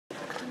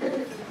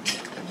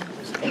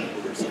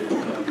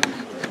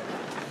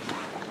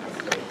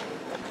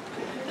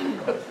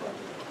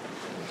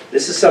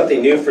This is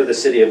something new for the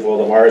city of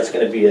Wildomar. It's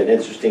going to be an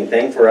interesting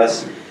thing for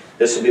us.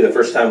 This will be the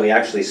first time we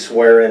actually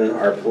swear in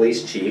our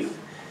police chief.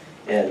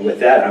 And with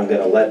that, I'm going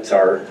to let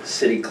our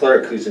city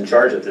clerk, who's in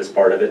charge of this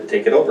part of it,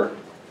 take it over.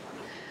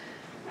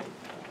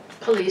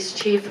 Police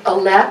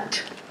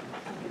Chief-elect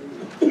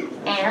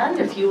Ann,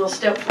 if you will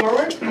step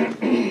forward.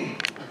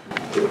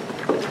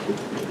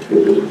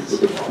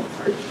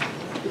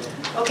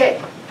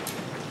 Okay,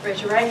 raise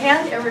your right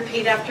hand and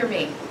repeat after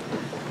me.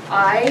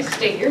 I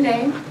state your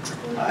name.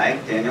 I,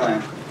 Daniel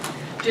M.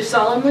 Do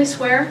solemnly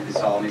swear. Do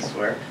solemnly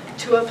swear.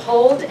 To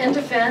uphold and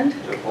defend.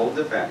 To uphold and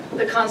defend.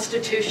 The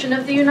Constitution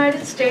of the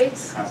United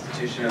States. The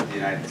Constitution of the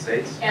United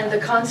States. And the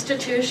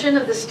Constitution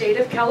of the State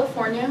of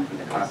California. And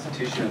the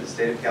Constitution of the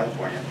State of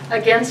California.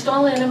 Against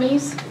all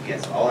enemies.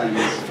 Against all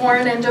enemies.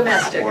 Foreign and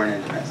domestic. Foreign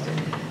and domestic.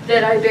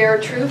 That I bear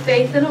true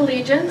faith and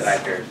allegiance.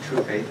 That I bear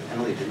true faith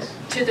and allegiance.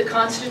 To the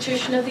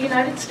Constitution of the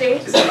United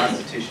States. To the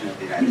Constitution of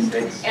the United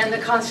States. And the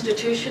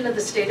Constitution of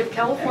the State of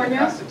California.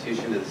 And the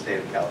Constitution of the State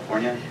of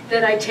California.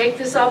 That I take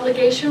this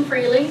obligation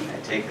freely. I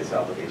take this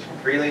obligation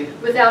freely.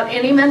 Without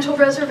any mental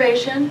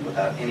reservation.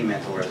 Without any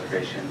mental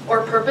reservation.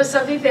 Or purpose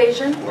of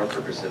evasion. Or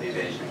purpose of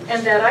evasion.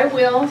 And that I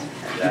will.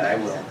 And that I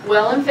will.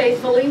 Well and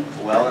faithfully.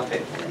 Well and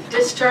faithfully.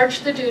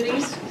 Discharge the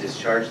duties.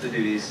 Discharge the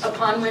duties.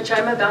 Upon which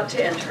I'm about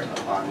to enter.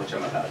 Upon which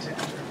I'm about to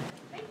enter.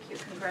 Thank you.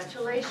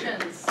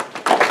 Congratulations.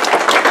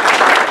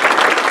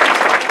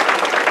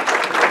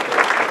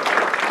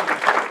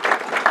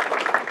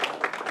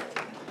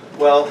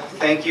 Well,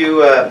 thank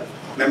you,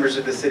 members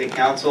of the City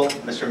Council,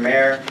 Mr.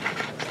 Mayor,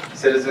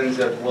 citizens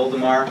of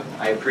Wildomar.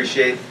 I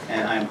appreciate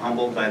and I'm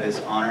humbled by this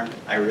honor.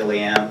 I really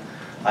am.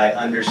 I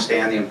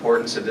understand the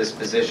importance of this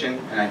position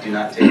and I do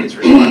not take its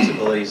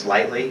responsibilities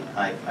lightly.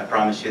 I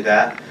promise you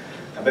that.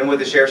 I've been with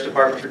the Sheriff's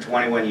Department for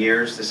 21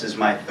 years. This is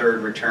my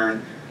third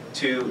return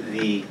to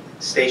the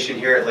station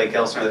here at Lake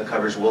Elsinore that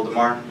covers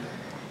Wildomar.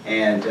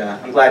 And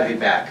I'm glad to be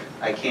back.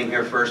 I came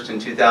here first in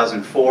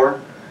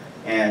 2004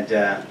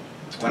 and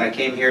when I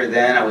came here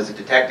then, I was a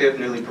detective,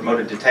 newly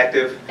promoted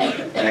detective,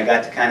 and I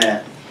got to kind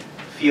of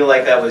feel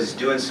like I was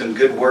doing some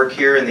good work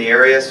here in the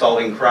area,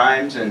 solving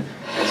crimes and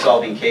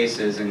solving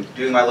cases and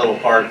doing my little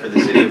part for the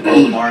city of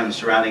Wildomar and the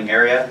surrounding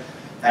area,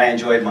 and I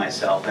enjoyed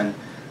myself. And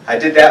I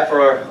did that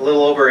for a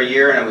little over a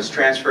year, and I was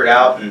transferred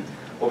out, and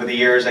over the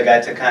years I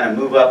got to kind of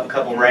move up a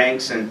couple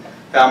ranks and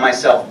found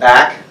myself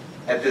back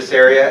at this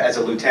area as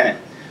a lieutenant.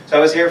 So I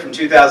was here from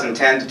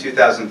 2010 to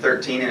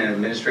 2013 in an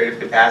administrative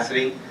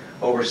capacity,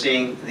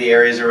 overseeing the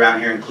areas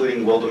around here,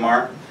 including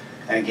Wildomar.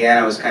 And again,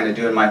 I was kind of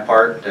doing my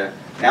part,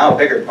 now a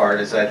bigger part,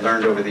 as I'd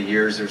learned over the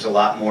years. There's a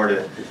lot more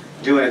to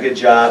doing a good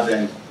job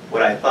than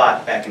what I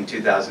thought back in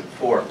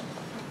 2004.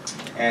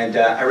 And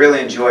I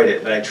really enjoyed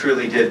it, but I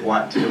truly did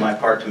want to do my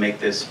part to make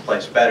this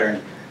place better.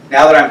 And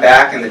now that I'm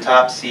back in the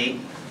top seat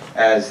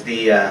as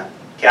the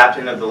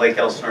captain of the Lake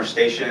Elsinore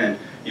Station and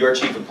your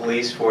chief of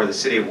police for the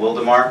city of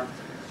Wildomar,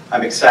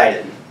 I'm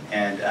excited.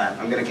 And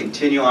I'm going to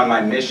continue on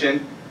my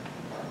mission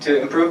to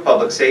improve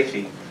public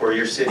safety for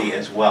your city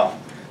as well.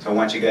 So I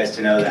want you guys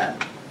to know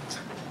that.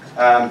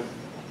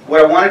 What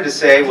I wanted to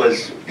say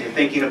was, in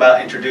thinking about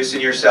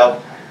introducing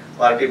yourself, a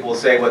lot of people will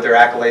say what their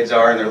accolades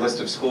are and their list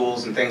of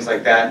schools and things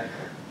like that.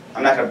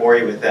 I'm not going to bore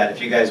you with that.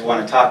 If you guys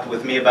want to talk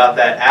with me about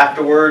that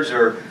afterwards,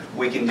 or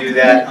we can do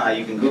that,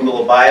 you can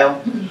Google a bio.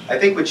 I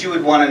think what you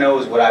would want to know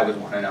is what I would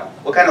want to know.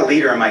 What kind of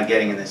leader am I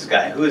getting in this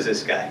guy? Who is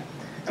this guy?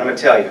 And I'm going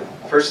to tell you,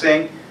 first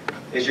thing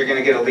is you're going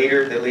to get a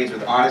leader that leads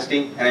with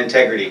honesty and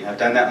integrity. I've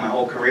done that my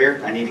whole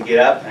career. I need to get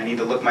up. I need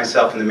to look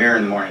myself in the mirror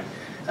in the morning.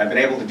 I've been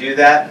able to do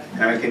that,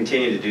 and I'm going to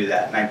continue to do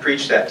that. And I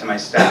preach that to my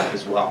staff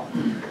as well.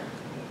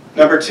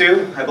 Number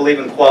two, I believe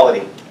in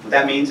quality. What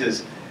that means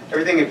is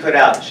everything you put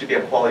out should be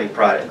a quality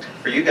product.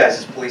 For you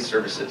guys, it's police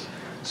services.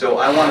 So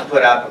I want to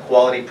put out a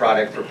quality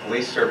product for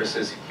police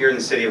services here in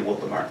the city of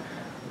Wildomar.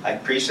 I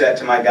preach that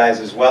to my guys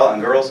as well,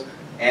 and girls,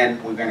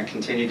 and we're going to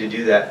continue to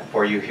do that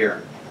for you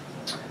here.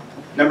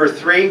 Number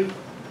three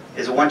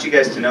is I want you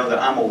guys to know that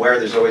I'm aware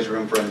there's always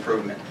room for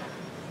improvement.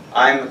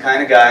 I'm the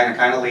kind of guy and the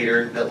kind of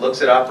leader that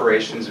looks at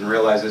operations and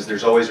realizes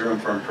there's always room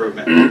for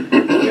improvement.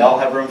 We all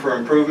have room for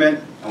improvement,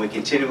 and we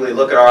continually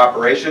look at our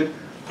operation.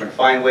 We're going to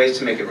find ways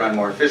to make it run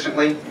more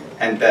efficiently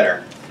and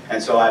better.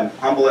 And so I'm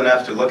humble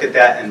enough to look at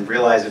that and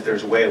realize if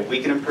there's a way we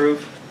can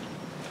improve,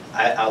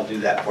 I'll do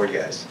that for you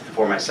guys,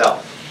 for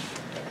myself.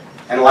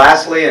 And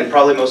lastly, and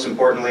probably most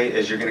importantly,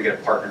 is you're going to get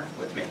a partner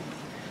with me.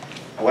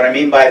 And what I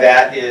mean by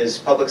that is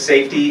public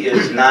safety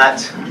is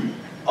not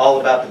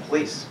all about the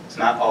police. It's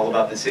not all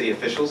about the city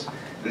officials,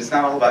 and it's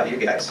not all about you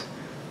guys.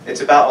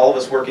 It's about all of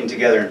us working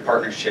together in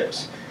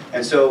partnerships.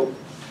 And so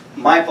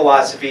my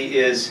philosophy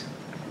is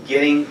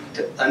getting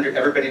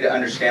everybody to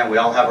understand we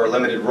all have our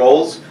limited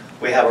roles,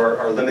 we have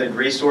our limited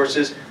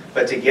resources,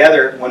 but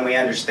together, when we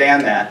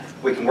understand that,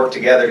 we can work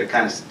together to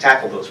kind of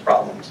tackle those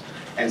problems.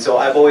 And so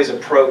I've always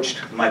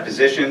approached my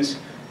positions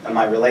and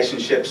my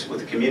relationships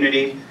with the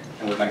community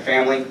and with my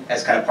family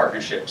as kind of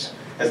partnerships,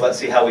 as let's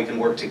see how we can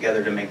work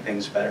together to make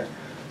things better.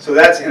 So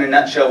that's in a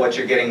nutshell what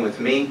you're getting with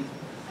me.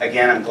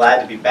 Again, I'm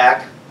glad to be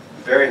back,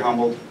 very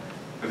humbled,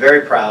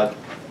 very proud,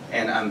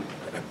 and I'm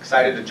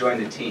excited to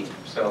join the team.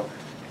 So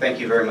thank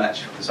you very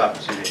much for this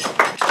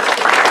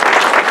opportunity.